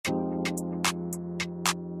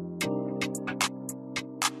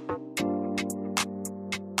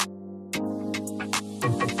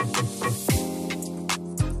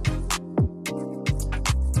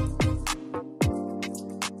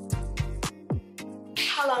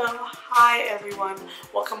Hello, hi everyone,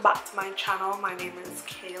 welcome back to my channel. My name is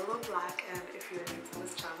Kayla Black, and if you're new to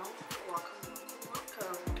this channel,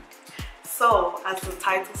 welcome. So, as the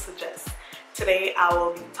title suggests, today I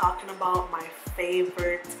will be talking about my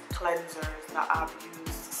favorite cleansers that I've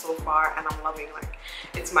used so far and I'm loving. Like,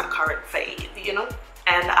 it's my current fave, you know,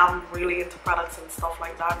 and I'm really into products and stuff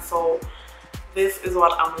like that, so this is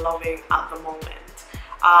what I'm loving at the moment.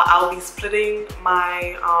 I'll be splitting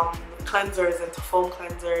my cleansers into foam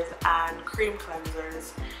cleansers and cream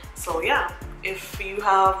cleansers. So yeah, if you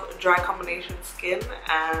have dry combination skin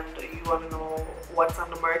and you want to know what's on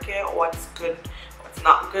the market, what's good, what's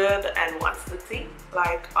not good, and what's the tea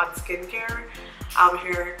like on skincare, I'm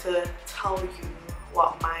here to tell you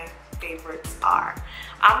what my favorites are.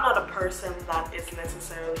 I'm not a person that is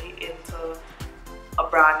necessarily into a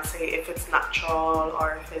brand, say if it's natural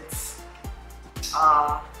or if it's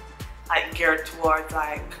like geared towards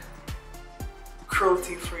like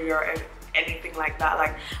cruelty free or anything like that.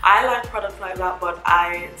 Like, I like products like that, but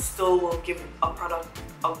I still will give a product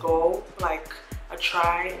a go, like a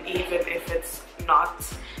try, even if it's not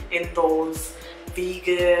in those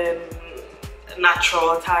vegan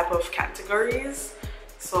natural type of categories.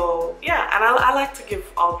 So yeah, and I like to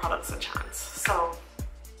give all products a chance. So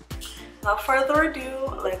without further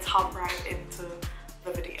ado, let's hop right into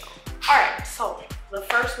the video. Alright, so the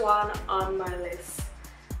first one on my list,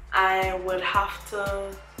 I would have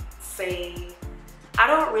to say, I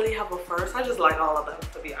don't really have a first, I just like all of them,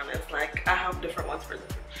 to be honest. Like, I have different ones for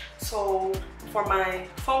different. So for my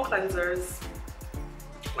foam cleansers,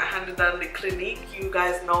 I handed down the Clinique. You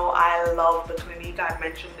guys know I love the Clinique. I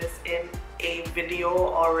mentioned this in a video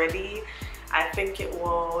already. I think it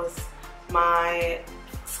was my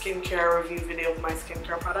skincare review video of my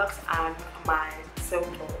skincare products and my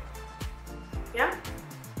Simple. Yeah,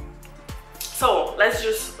 so let's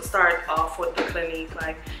just start off with the Clinique.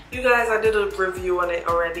 Like, you guys, I did a review on it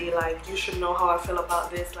already. Like, you should know how I feel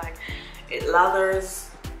about this. Like, it lathers,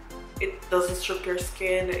 it doesn't strip your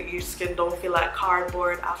skin don't feel like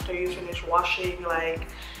cardboard after you finish washing. Like,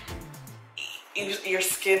 your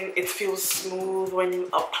skin, it feels smooth when you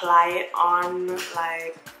apply it on.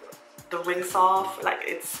 Like, the rinse off, like,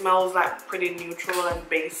 it smells like pretty neutral and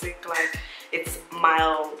basic. Like, it's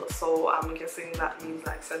mild, so I'm guessing that means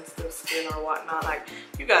like sensitive skin or whatnot. Like,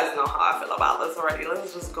 you guys know how I feel about this already.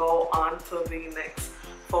 Let's just go on to the next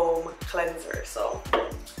foam cleanser. So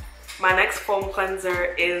my next foam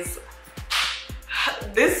cleanser is,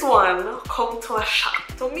 this one come to a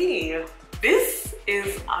shock to me. This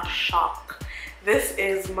is a shock. This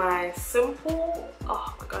is my Simple,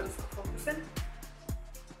 oh my god, it's not focusing.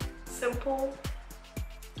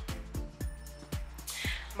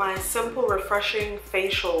 My Simple Refreshing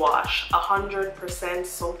Facial Wash, 100%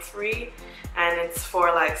 soap free, and it's for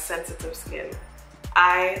like sensitive skin.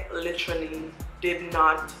 I literally did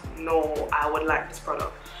not know I would like this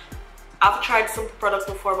product. I've tried Simple products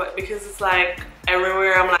before, but because it's like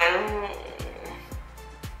everywhere, I'm like,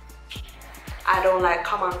 I don't like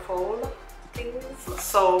come and fold things.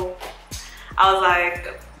 So I was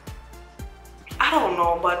like, I don't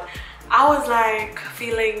know, but I was like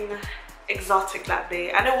feeling exotic that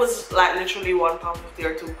day, and it was like literally £1.50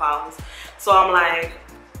 or £2. So I'm like,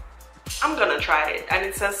 I'm gonna try it, and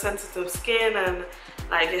it says sensitive skin, and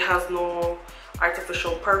like it has no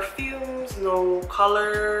artificial perfumes, no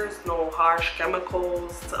colors, no harsh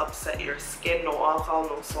chemicals to upset your skin, no alcohol,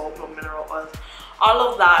 no soap, no mineral oils,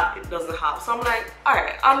 all of that it doesn't have. So I'm like, all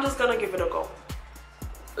right, I'm just gonna give it a go.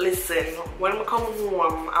 Listen, when I come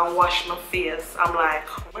home and wash my face, I'm like,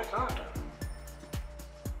 oh my god,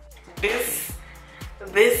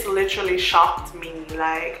 this literally shocked me.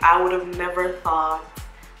 Like, I would have never thought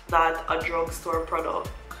that a drugstore product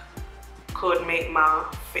could make my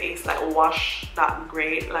face like wash that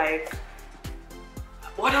great. Like,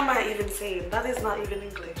 what am I even saying? That is not even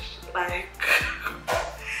English. Like,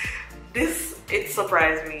 it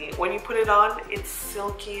surprised me. When you put it on, it's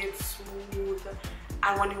silky, it's smooth,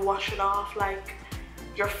 and when you wash it off, like,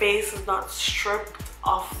 your face is not stripped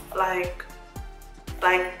off, like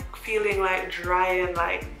feeling like dry and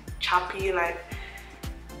like chappy. Like,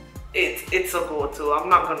 it's a go-to, I'm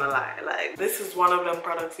not gonna lie. Like, this is one of them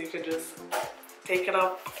products you can just take it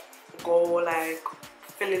up, go, like,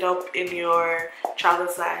 fill it up in your travel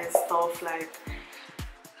size stuff. Like,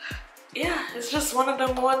 yeah, it's just one of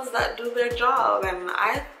them ones that do their job, and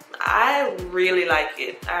I really like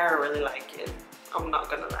it. I really like it, I'm not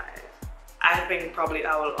gonna lie. I think probably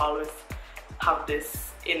I will always have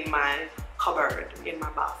this in my cupboard in my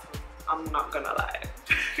bathroom. I'm not gonna lie.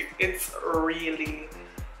 It's really,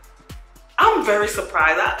 I'm very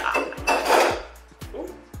surprised.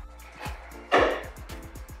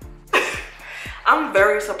 I'm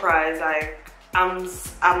very surprised. Like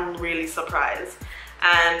I'm really surprised.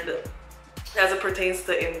 And as it pertains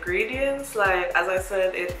to ingredients, like as I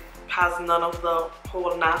said, it has none of the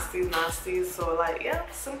whole nasties. So like, yeah,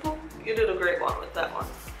 simple. You did a great one with that one.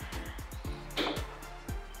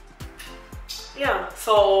 Yeah,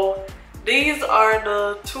 so these are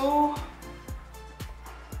the two.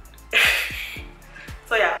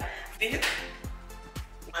 So yeah, these,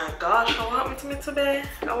 my gosh, how happened to me today?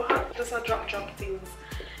 How happened? Just a drop things.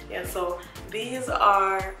 Yeah, so these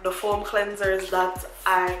are the foam cleansers that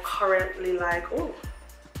I currently like. Oh,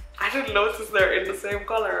 I didn't notice they're in the same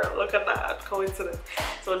color. Look at that coincidence.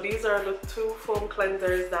 So these are the two foam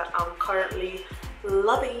cleansers that I'm currently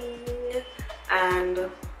loving. And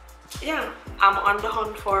yeah, I'm on the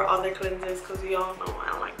hunt for other cleansers because y'all know I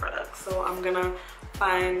don't like products. So I'm gonna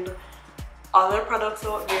find other products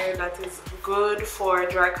out there that is good for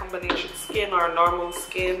dry combination skin or normal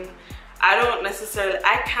skin.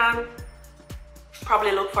 I can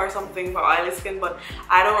probably look for something for oily skin, but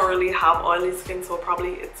I don't really have oily skin, so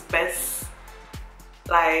probably it's best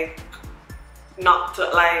like not to,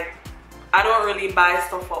 like, I don't really buy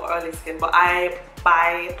stuff for oily skin, but I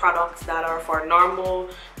buy products that are for normal,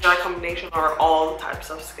 dry combination, or all types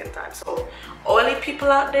of skin types. So oily people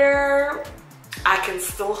out there, I can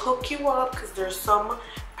still hook you up because there's some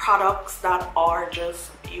products that are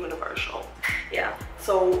just universal. Yeah,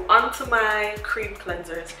 so onto my cream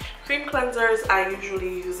cleansers. Cream cleansers I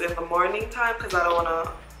usually use in the morning time because I don't want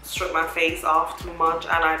to strip my face off too much,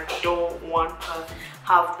 and I don't want to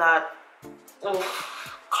have that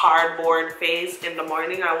cardboard face in the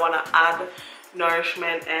morning. I want to add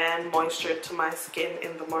nourishment and moisture to my skin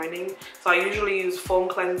in the morning. So I usually use foam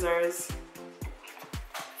cleansers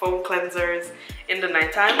in the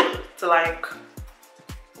nighttime to, like,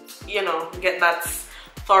 you know, get that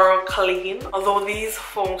thorough clean. Although these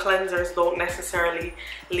foam cleansers don't necessarily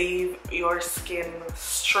leave your skin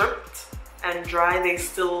stripped and dry, they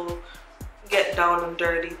still get down and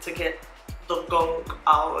dirty to get the gunk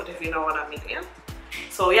out, if you know what I mean. Yeah,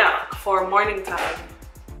 so yeah, for morning time,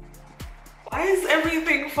 why is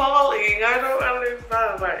everything falling? I don't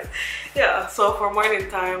understand. Right. Yeah, so for morning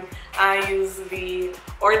time I use the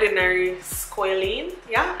Ordinary Squalene.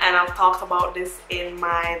 Yeah, and I've talked about this in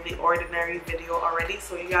the Ordinary video already,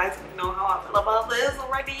 so you guys know how I feel about this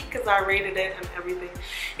already because I rated it and everything.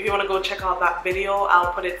 If you want to go check out that video,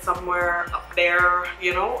 I'll put it somewhere up there,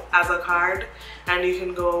 you know, as a card, and you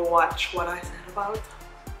can go watch what I said about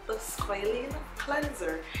the Squalene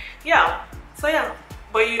cleanser. Yeah, so yeah,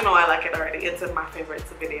 but you know I like it already. It's in my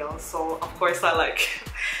favorites video, so of course I like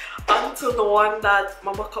it. Onto the one that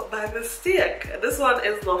Mama cut by mistake. This one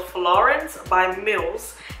is the Florence by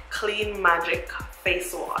Mills Clean Magic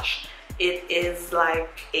Face Wash. It is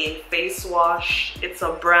like a face wash. It's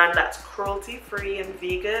a brand that's cruelty free and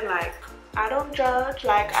vegan. Like, I don't judge.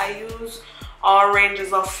 Like, I use all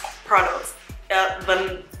ranges of products.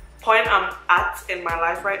 The point I'm at in my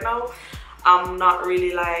life right now, I'm not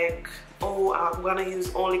really like, oh, I'm gonna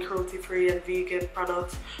use only cruelty free and vegan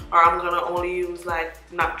products, or I'm gonna only use like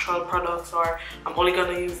natural products, or I'm only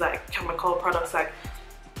gonna use like chemical products. Like,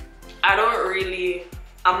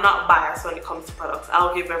 I'm not biased when it comes to products.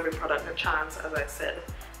 I'll give every product a chance, as I said,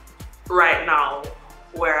 right now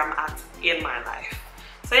where I'm at in my life.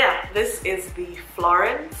 So yeah, this is the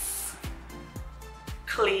Florence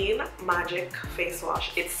Clean Magic Face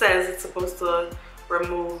Wash. It says it's supposed to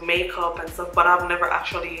remove makeup and stuff, but I've never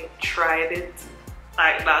actually tried it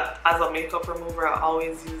like that as a makeup remover. I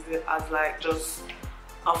always use it as like just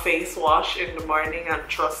a face wash in the morning, and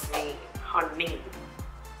trust me, honey,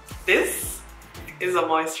 this is a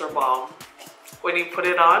moisture bomb. When you put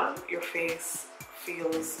it on, your face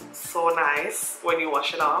feels so nice when you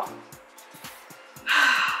wash it off.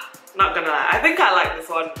 Not gonna lie, I think I like this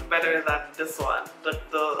one better than this one,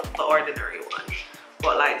 the Ordinary one.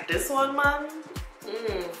 But like this one, man,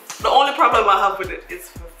 the only problem I have with it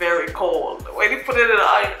is very cold. When you put it in the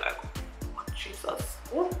eye, you're like, oh, Jesus.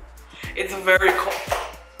 Ooh. It's very cold.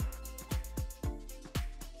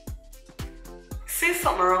 See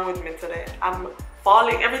something wrong with me today. I'm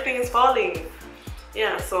falling. Everything is falling.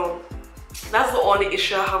 Yeah, so that's the only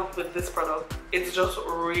issue I have with this product. It's just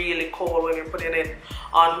really cold when you're putting it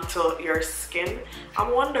onto your skin.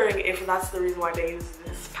 I'm wondering if that's the reason why they use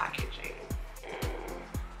this packaging.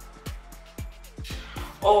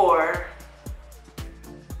 Or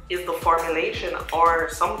is the formulation or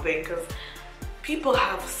something, because people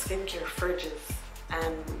have skincare fridges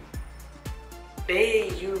and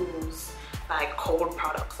they use like cold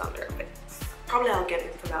products on their face. Probably I'll get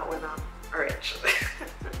into that when I'm rich.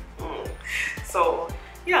 So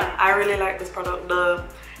yeah, I really like this product. The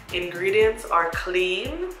ingredients are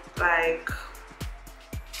clean. Like,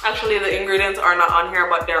 actually the ingredients are not on here,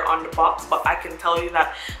 but they're on the box, but I can tell you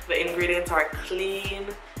that the ingredients are clean,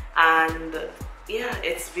 and yeah,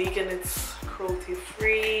 it's vegan, it's cruelty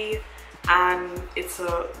free, and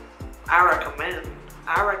I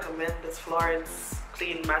recommend this Florence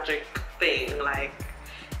Clean Magic thing. Like,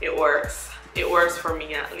 it works for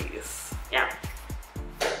me at least. Yeah,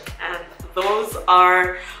 and those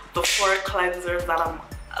are the 4 cleansers that I'm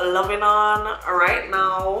loving on right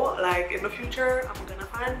now. Like, in the future I'm gonna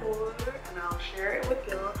find more and I'll share it with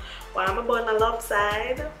you while I'm on the love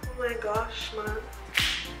side. Oh my gosh, man.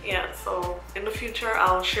 Yeah, so in the future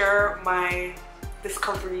I'll share my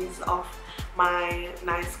discoveries of my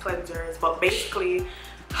nice cleansers. But basically,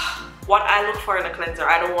 what I look for in a cleanser,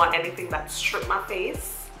 I don't want anything that strip my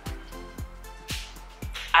face.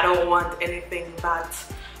 I don't want anything that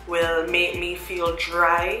will make me feel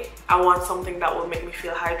dry. I want something that will make me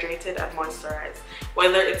feel hydrated and moisturized.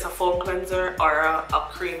 Whether it's a foam cleanser or a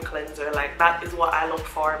cream cleanser, like, that is what I look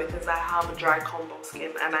for, because I have a dry combo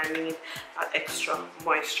skin and I need that extra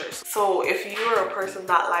moisture. So if you're a person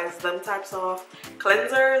that likes them types of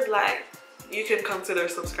cleansers, like, you can consider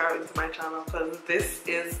subscribing to my channel, because this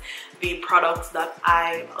is the products that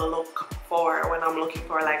I look for when I'm looking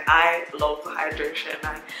for, like, I love hydration.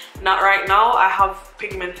 Not right now, I have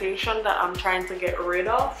pigmentation that I'm trying to get rid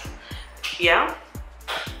of. Yeah,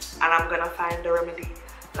 and I'm gonna find the remedy.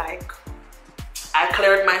 Like, I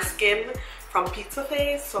cleared my skin from pizza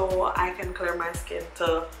face, so I can clear my skin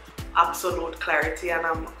to absolute clarity, and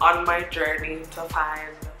I'm on my journey to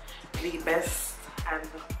find the best and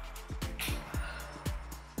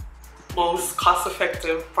most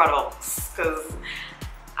cost-effective products, because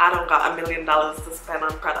I don't got $1 million to spend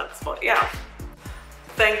on products. But yeah,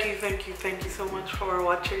 thank you so much for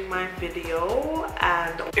watching my video,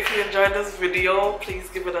 and if you enjoyed this video, please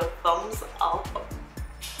give it a thumbs up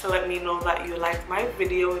to let me know that you liked my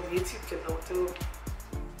video, and YouTube can know too.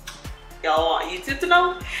 Y'all want YouTube to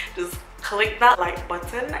know? Just click that like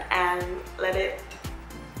button and let it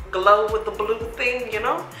glow with the blue thing, you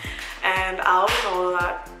know, and I'll know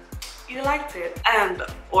that you liked it. And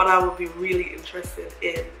what I would be really interested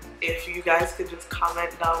in, if you guys could just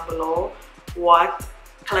comment down below what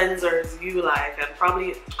cleansers you like, and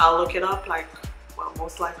probably I'll look it up. Like, well,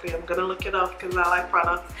 most likely I'm gonna look it up because I like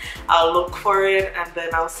products. I'll look for it and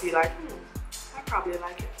then I'll see, like, I probably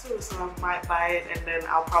like it too, so I might buy it, and then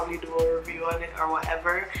I'll probably do a review on it or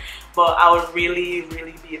whatever. But I would really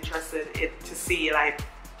be interested to see, like,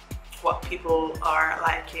 what people are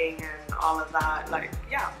liking and all of that. Like,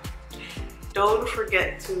 yeah. Don't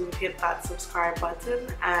forget to hit that subscribe button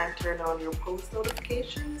and turn on your post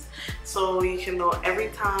notifications so you can know every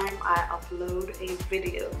time I upload a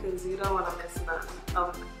video, because you don't want to miss none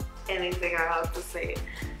of anything I have to say.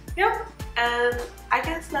 Yep, and I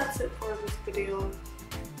guess that's it for this video.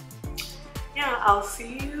 Yeah, I'll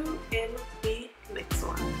see you in the next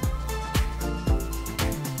one.